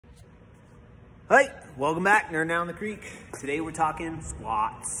Hi, welcome back, Nerd Down the Creek. Today we're talking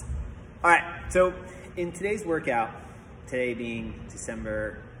squats. All right, so in today's workout, today being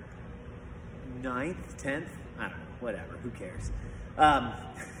December 9th, 10th, I don't know, whatever, who cares?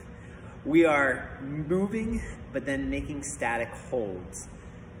 We are moving, but then making static holds.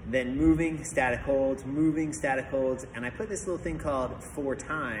 Then moving, static holds, moving, static holds, and I put this little thing called for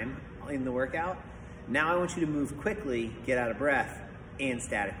time in the workout. Now I want you to move quickly, get out of breath, and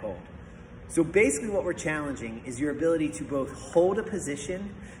static hold. So basically what we're challenging is your ability to both hold a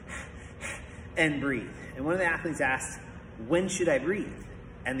position and breathe. And one of the athletes asked, when should I breathe?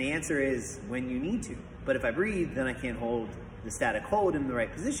 And the answer is when you need to. But if I breathe, then I can't hold the static hold in the right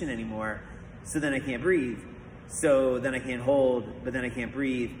position anymore. So then I can't breathe. So then I can't hold, but then I can't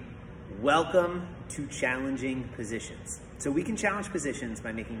breathe. Welcome to challenging positions. So we can challenge positions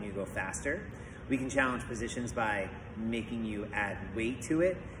by making you go faster. We can challenge positions by making you add weight to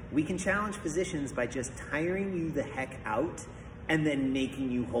it. We can challenge positions by just tiring you the heck out and then making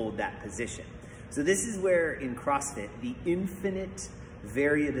you hold that position. So this is where in CrossFit, the infinite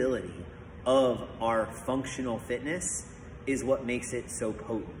variability of our functional fitness is what makes it so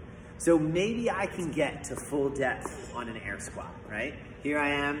potent. So maybe I can get to full depth on an air squat, right? Here I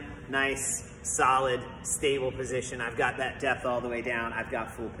am, nice, solid, stable position. I've got that depth all the way down. I've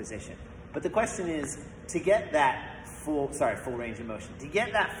got full position. But the question is, to get that full range of motion. To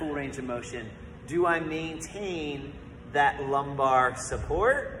get that full range of motion, do I maintain that lumbar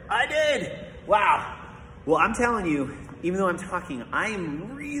support? I did, wow. Well, I'm telling you, even though I'm talking, I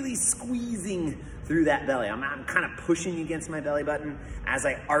am really squeezing through that belly. I'm kind of pushing against my belly button as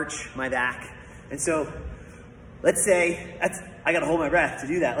I arch my back. And so, let's say, I gotta hold my breath to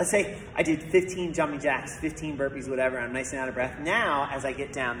do that. Let's say I did 15 jumping jacks, 15 burpees, whatever, I'm nice and out of breath. Now, as I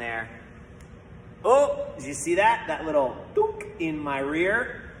get down there, oh, did you see that? That little dook in my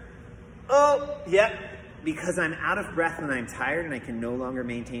rear. Oh, yep. Because I'm out of breath and I'm tired and I can no longer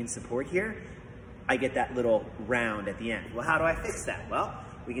maintain support here, I get that little round at the end. Well, how do I fix that? Well,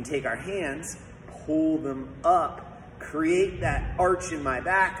 we can take our hands, pull them up, create that arch in my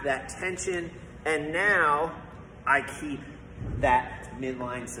back, that tension, and now I keep that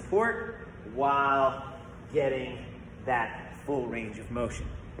midline support while getting that full range of motion.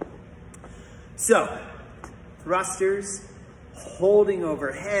 So, thrusters, holding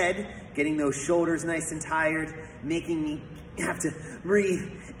overhead, getting those shoulders nice and tired, making me have to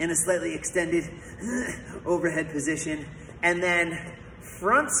breathe in a slightly extended overhead position, and then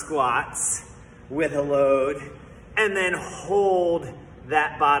front squats with a load, and then hold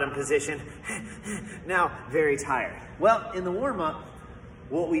that bottom position. Now, very tired. Well, in the warm-up,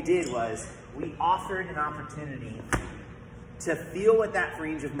 what we did was we offered an opportunity to feel what that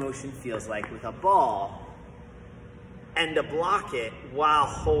range of motion feels like with a ball and to block it while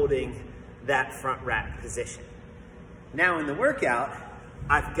holding that front rack position. Now in the workout,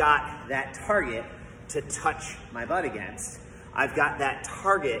 I've got that target to touch my butt against. I've got that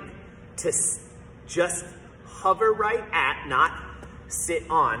target to just hover right at, not sit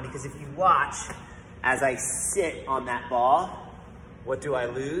on, because if you watch, as I sit on that ball, what do I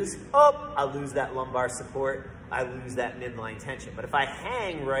lose? Oh, I lose that lumbar support. I lose that midline tension. But if I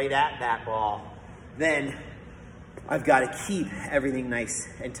hang right at that ball, then I've got to keep everything nice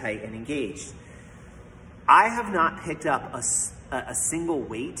and tight and engaged. I have not picked up a single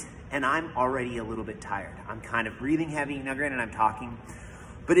weight, and I'm already a little bit tired. I'm kind of breathing heavy. Now, granted, I'm talking,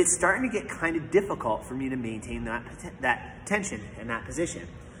 but it's starting to get kind of difficult for me to maintain that tension and that position.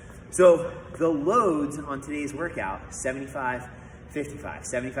 So the loads on today's workout, 75, 55.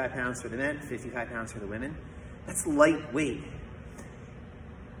 75 pounds for the men, 55 pounds for the women. That's lightweight.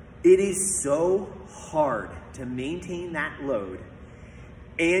 It is so hard to maintain that load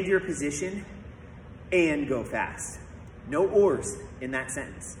and your position and go fast. No ors in that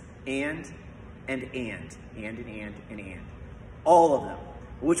sentence. And. All of them.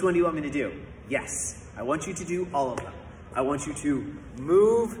 Which one do you want me to do? Yes, I want you to do all of them. I want you to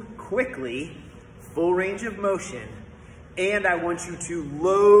move quickly, full range of motion, and I want you to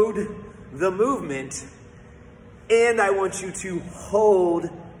load the movement, and I want you to hold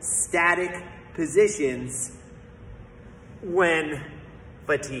static positions when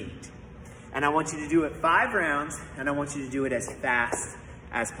fatigued. And I want you to do it 5 rounds, and I want you to do it as fast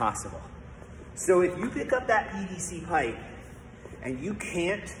as possible. So if you pick up that PVC pipe and you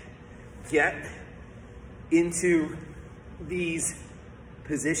can't get into these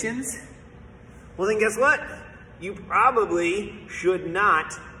positions, well then guess what? You probably should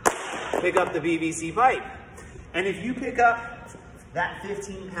not pick up the PVC pipe. And if you pick up that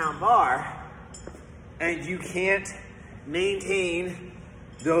 15-pound bar and you can't maintain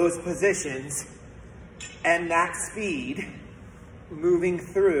those positions, and that speed moving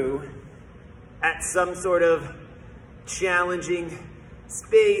through at some sort of challenging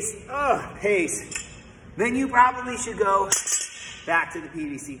pace, then you probably should go back to the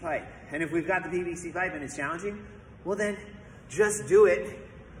PVC pipe. And if we've got the PVC pipe and it's challenging, well then just do it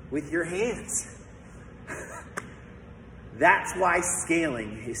with your hands. That's why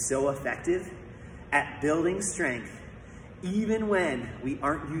scaling is so effective at building strength, even when we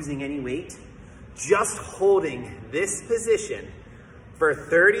aren't using any weight. Just holding this position for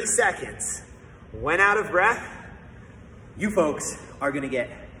 30 seconds, when out of breath, you folks are gonna get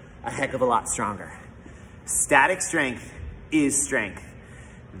a heck of a lot stronger. Static strength is strength.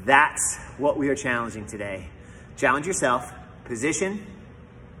 That's what we are challenging today. Challenge yourself, position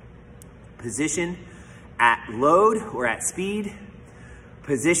at load or at speed,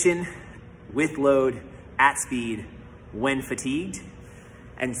 position with load at speed when fatigued,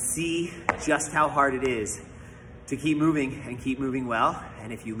 and see just how hard it is to keep moving and keep moving well.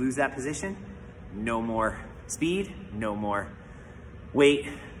 And if you lose that position, no more speed, no more weight.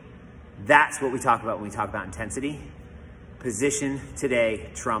 That's what we talk about when we talk about intensity. Position today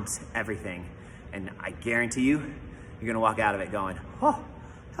trumps everything. And I guarantee you, you're gonna walk out of it going, oh,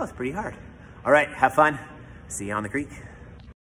 that was pretty hard. All right, have fun. See you on the creek.